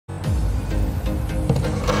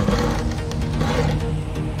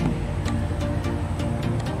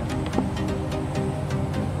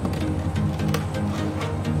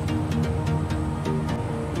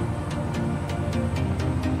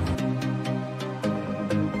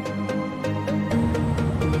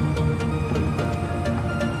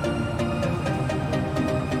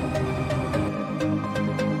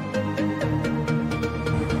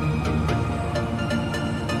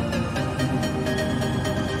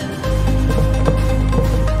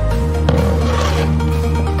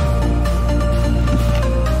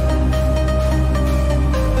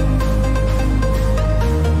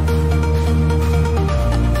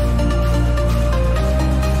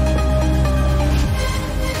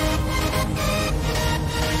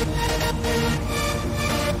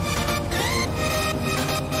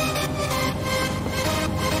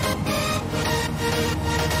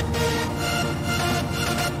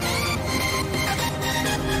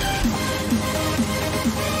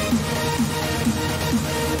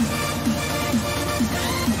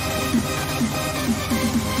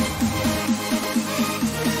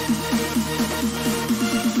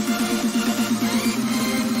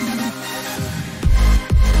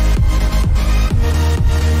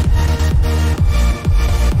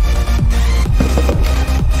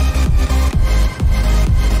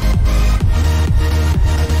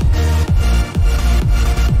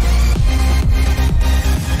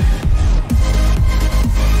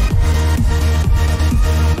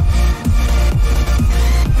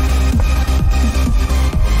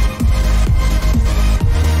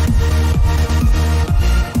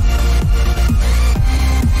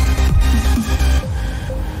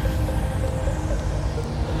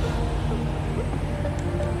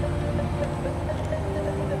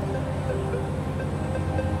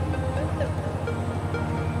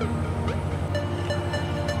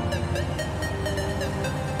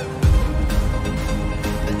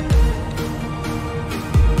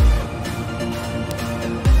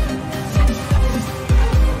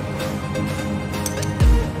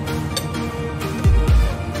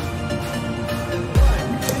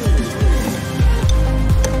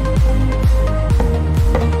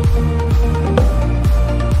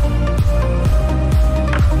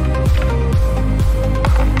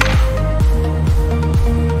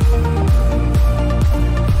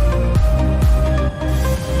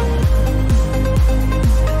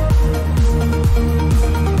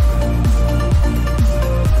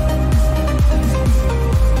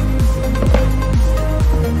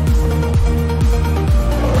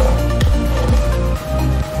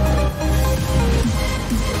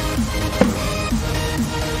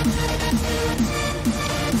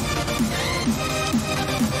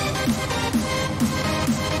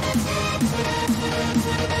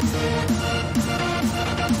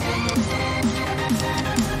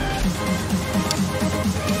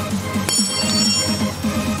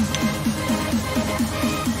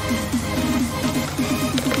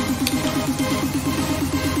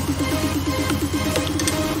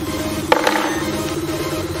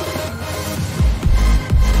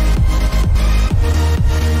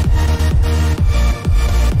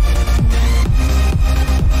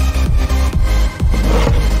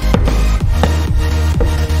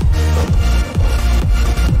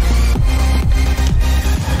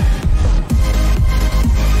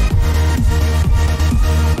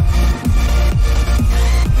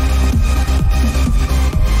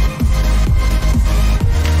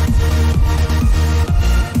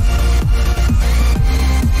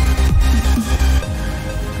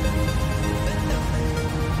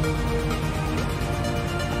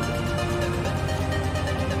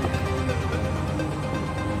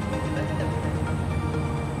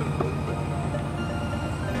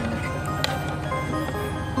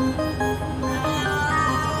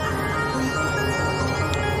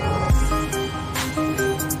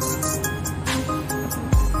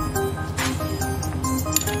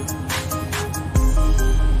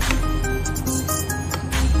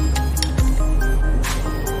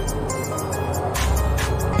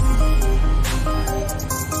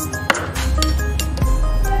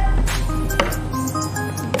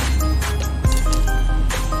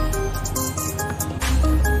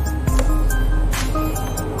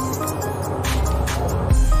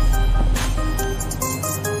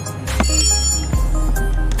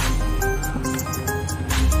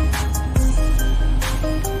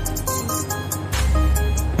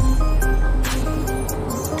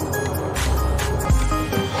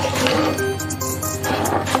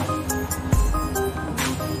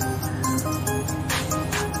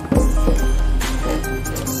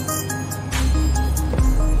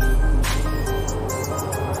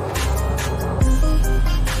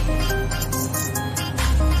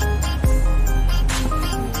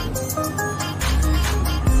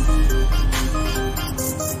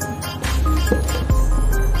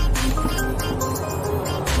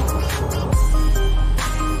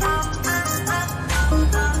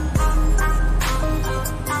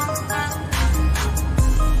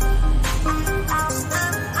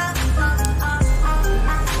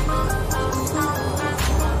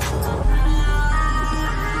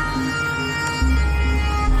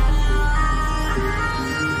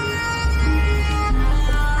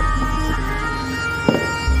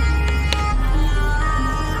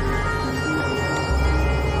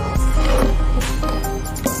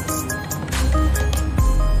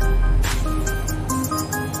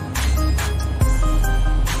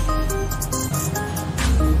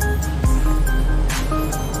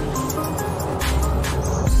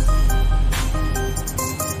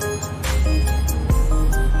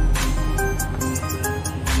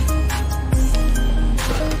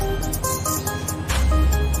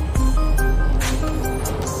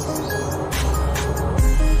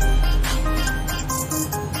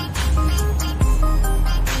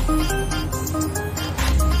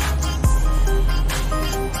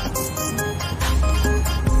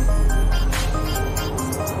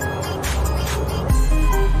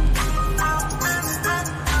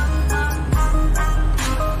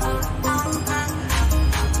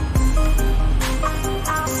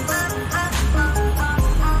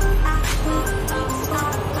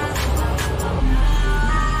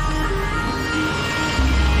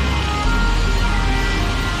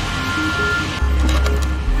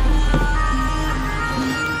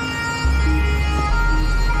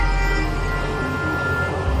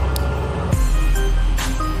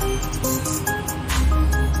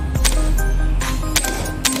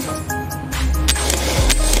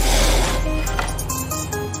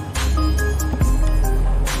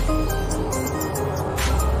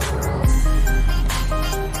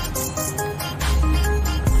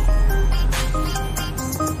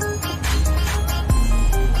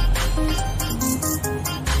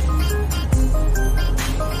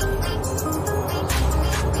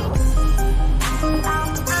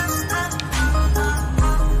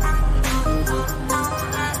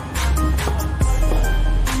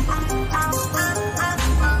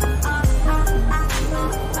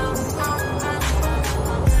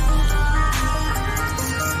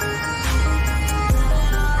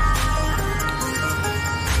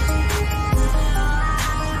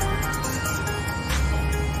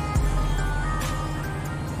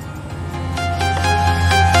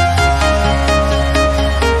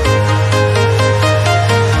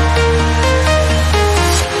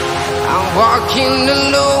Walking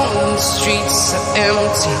alone, the streets are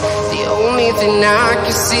empty. The only thing I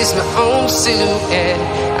can see is my own silhouette.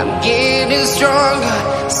 I'm getting stronger,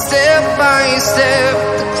 step by step.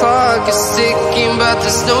 The clock is ticking, but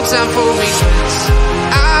there's no time for regrets.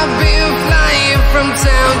 I've been flying from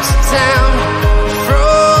town to town,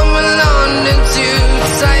 from London to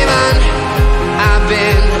Taiwan. I've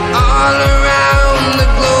been all around the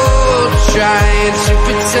globe, trying to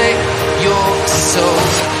protect your soul.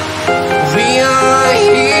 We are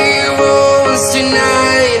heroes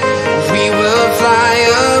tonight. We will fly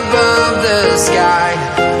above the sky.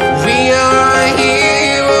 We are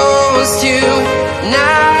heroes tonight.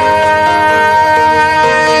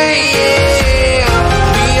 Yeah.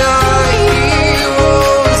 We are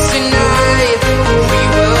heroes tonight. We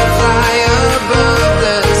will fly above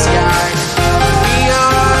the sky. We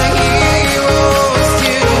are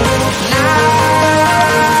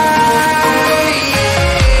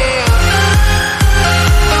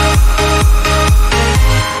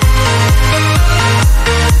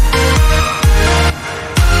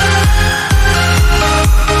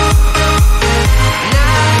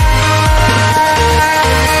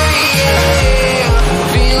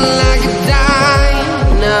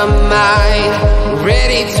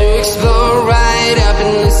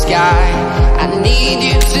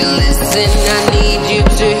something I need you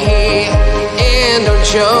to hear, and don't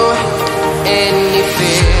show any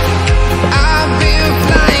fear. I've been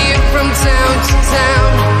flying from town to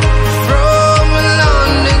town, from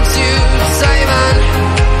London to Taiwan.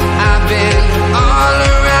 I've been all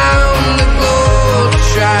around the globe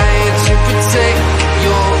trying to protect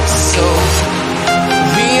your soul.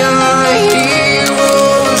 We are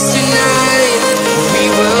heroes tonight, we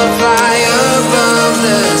will fly above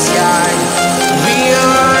the sky. We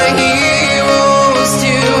are heroes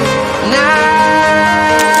tonight,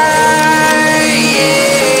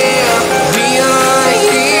 yeah. We are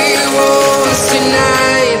heroes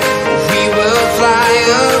tonight, we will fly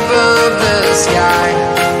above the sky.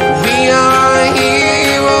 We are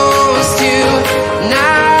heroes tonight,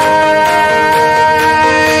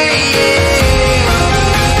 yeah.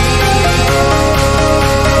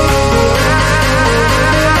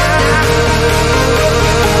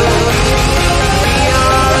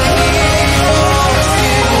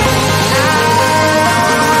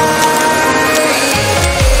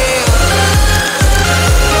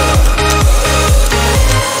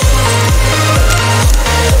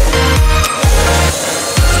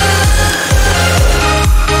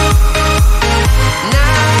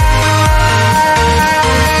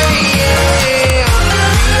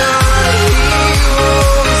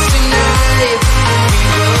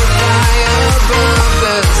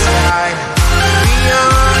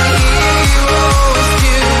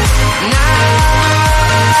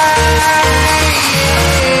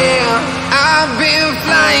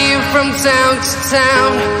 From town to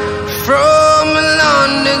town, from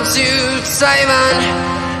London to Taiwan.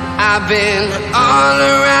 I've been all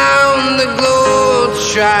around the globe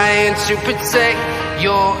trying to protect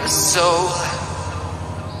your soul.